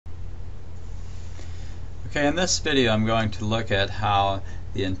Okay, in this video I'm going to look at how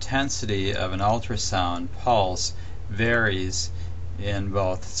the intensity of an ultrasound pulse varies in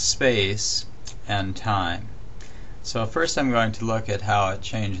both space and time. So first I'm going to look at how it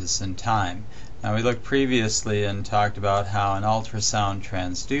changes in time. Now we looked previously and talked about how an ultrasound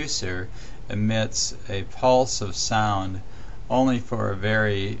transducer emits a pulse of sound only for a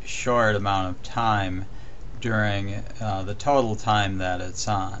very short amount of time during the total time that it's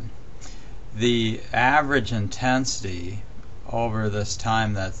on. The average intensity over this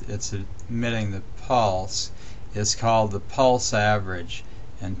time that it's emitting the pulse is called the pulse average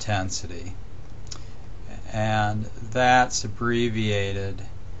intensity, and that's abbreviated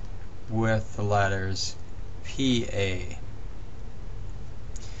with the letters PA.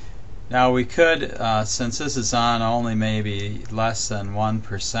 Now we could, since this is on only maybe less than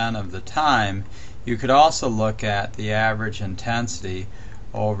 1% of the time, you could also look at the average intensity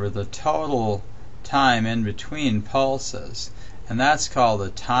over the total time in between pulses, and that's called the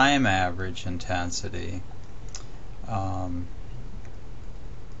time average intensity,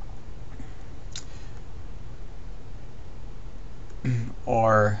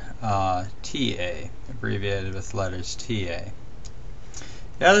 or TA, abbreviated with letters TA.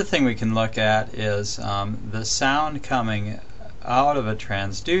 The other thing we can look at is the sound coming out of a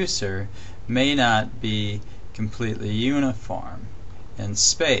transducer may not be completely uniform in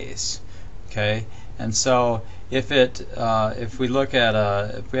space. Okay, and so if we look at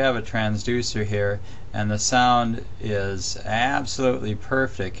if we have a transducer here and the sound is absolutely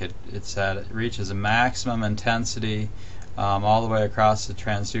perfect, it reaches a maximum intensity all the way across the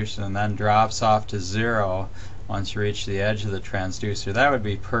transducer and then drops off to zero once you reach the edge of the transducer, that would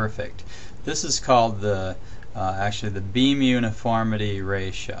be perfect. This is called the actually the beam uniformity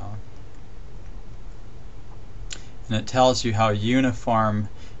ratio, and it tells you how uniform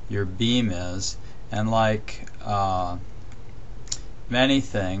your beam is. And like many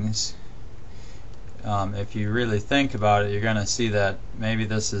things, if you really think about it, you're going to see that maybe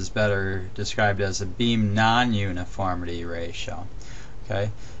this is better described as a beam non-uniformity ratio.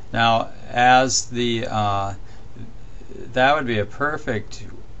 Okay, now as the that would be a perfect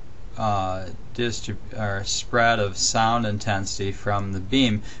spread of sound intensity from the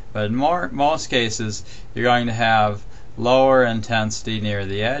beam, but in most cases you're going to have lower intensity near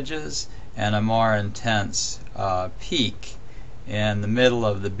the edges and a more intense peak in the middle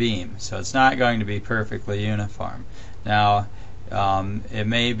of the beam, so it's not going to be perfectly uniform. Now it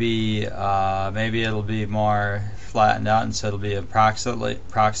may be maybe it'll be more flattened out, and so it'll be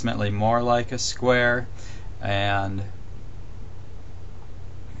approximately more like a square,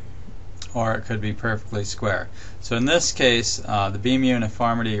 or it could be perfectly square. So in this case, the beam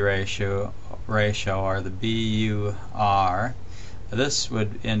uniformity ratio, or the BUR, this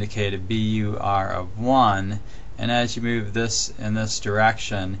would indicate a BUR of 1, and as you move this in this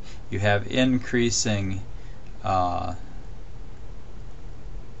direction, you have increasing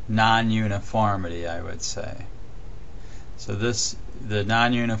non-uniformity, I would say. So the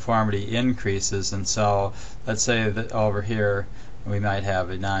non-uniformity increases, and so let's say that over here we might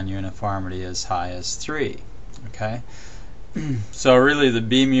have a non-uniformity as high as 3. Okay, so really the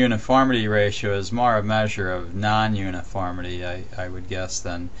beam uniformity ratio is more a measure of non-uniformity, I would guess,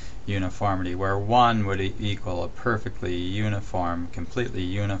 than uniformity, where 1 would equal a perfectly uniform, completely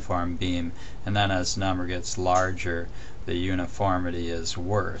uniform beam, and then as the number gets larger, the uniformity is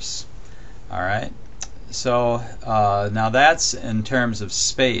worse. Alright, so now that's in terms of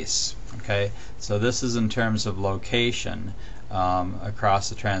space. Okay, so this is in terms of location across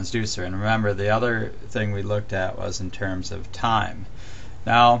the transducer, and remember the other thing we looked at was in terms of time.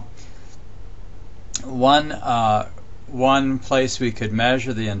 Now one place we could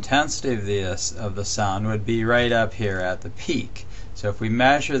measure the intensity of the sound would be right up here at the peak. So if we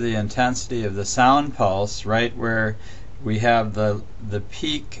measure the intensity of the sound pulse right where we have the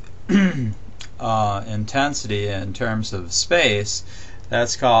peak intensity in terms of space,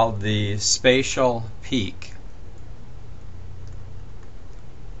 that's called the spatial peak,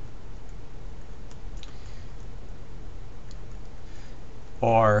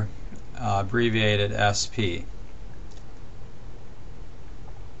 or abbreviated SP.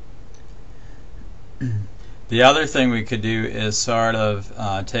 The other thing we could do is sort of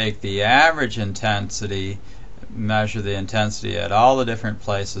take the average intensity, measure the intensity at all the different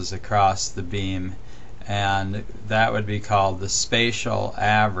places across the beam, and that would be called the spatial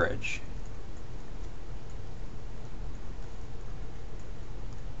average.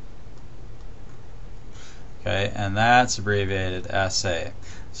 Okay, and that's abbreviated SA.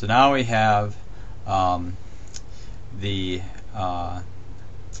 So now we have the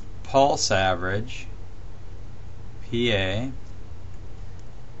pulse average PA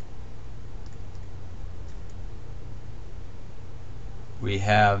we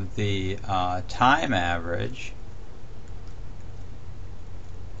have the time average,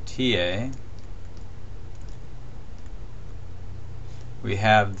 TA. We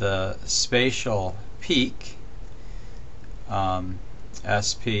have the spatial peak,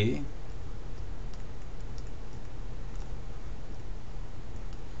 SP.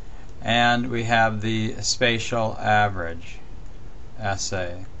 And we have the spatial average, SA.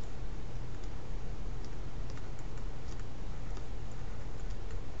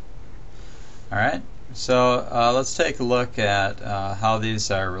 Alright, so let's take a look at how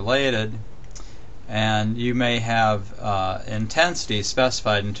these are related. And you may have intensity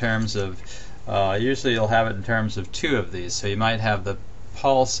specified in terms of, usually you'll have it in terms of two of these. So you might have the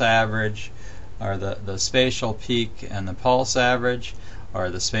pulse average, or the spatial peak and the pulse average, or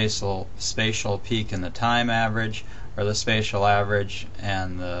the spatial peak and the time average, or the spatial average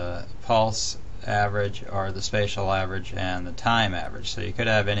and the pulse average, or the spatial average and the time average. So you could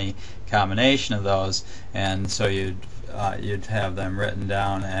have any combination of those, and so you'd have them written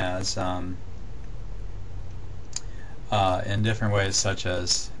down as in different ways, such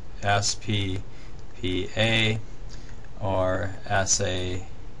as SPPA or SATA,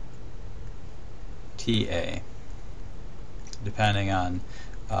 depending on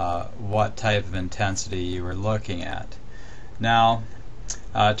what type of intensity you were looking at. Now,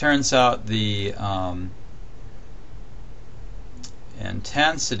 it turns out the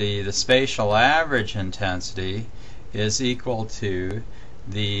intensity, the spatial average intensity, is equal to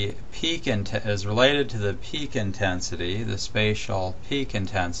the peak is related to the peak intensity, the spatial peak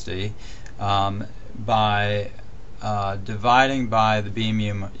intensity, by dividing by the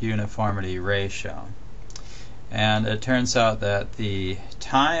beam uniformity ratio. And it turns out that the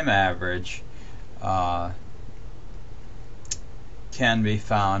time average can be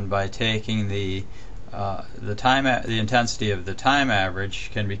found by taking the intensity of the time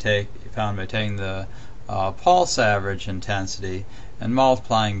average can be found by taking the pulse average intensity and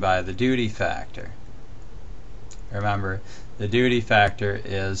multiplying by the duty factor. Remember, the duty factor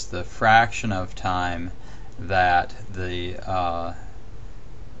is the fraction of time that the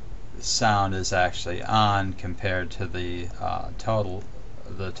sound is actually on compared to the total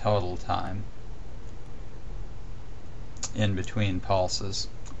time in between pulses.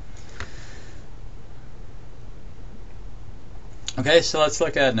 Okay, so let's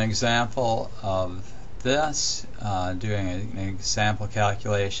look at an example of this, doing an example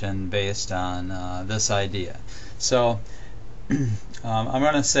calculation based on this idea. So I'm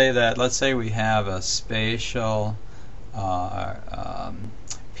going to say that, let's say we have a spatial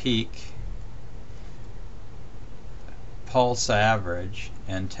peak pulse average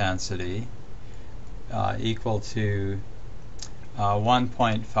intensity equal to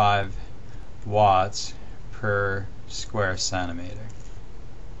 1.5 watts per square centimeter.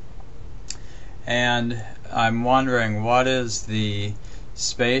 And I'm wondering, what is the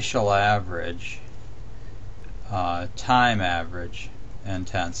spatial average time average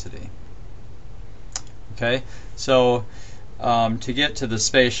intensity? Okay, so to get to the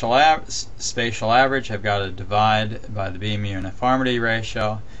spatial average, I've got to divide by the beam uniformity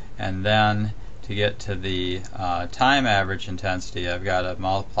ratio, and then to get to the time average intensity, I've got to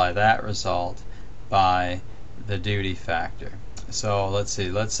multiply that result by the duty factor. So let's see,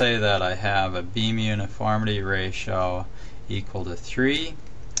 let's say that I have a beam uniformity ratio equal to 3,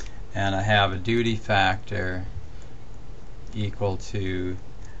 and I have a duty factor equal to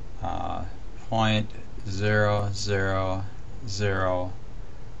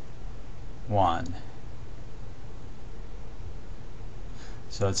 0.0001.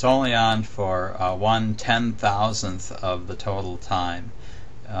 So it's only on for 1/10,000th of the total time.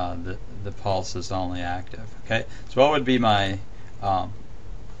 The pulse is only active. Okay, so what would be my the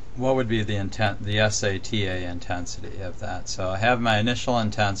SATA intensity of that? So I have my initial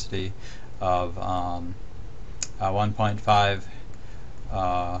intensity of 1.5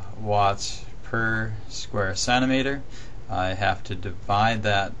 watts per square centimeter. I have to divide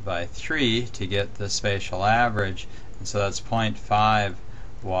that by 3 to get the spatial average, and so that's 0.5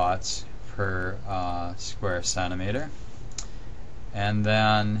 watts per square centimeter. And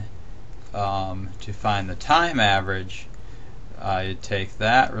then to find the time average, I take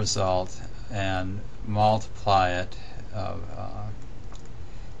that result and multiply it,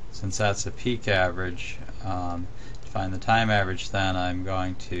 since that's a peak average. To find the time average, then I'm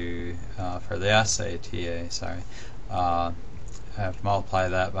going to, for the SATA, I have to multiply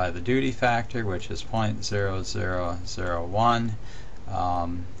that by the duty factor, which is 0.0001.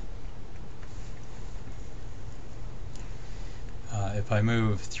 if I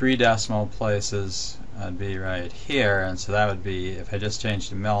move 3 decimal places, I'd be right here, and so that would be, if I just changed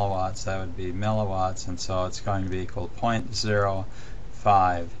to milliwatts, that would be milliwatts, and so it's going to be equal to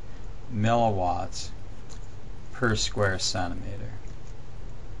 0.05 milliwatts per square centimeter.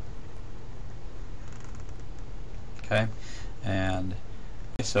 Okay, and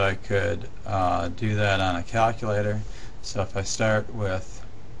so I could do that on a calculator. So if I start with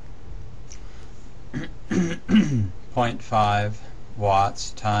 0.5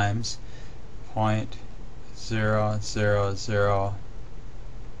 watts times 0.000,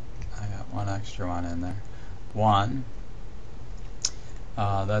 I got one extra one in there, 1,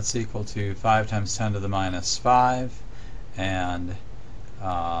 that's equal to 5 times 10 to the minus 5, and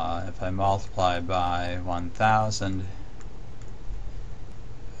if I multiply by 1,000,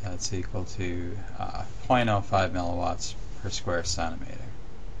 that's equal to 0.05 milliwatts per square centimeter.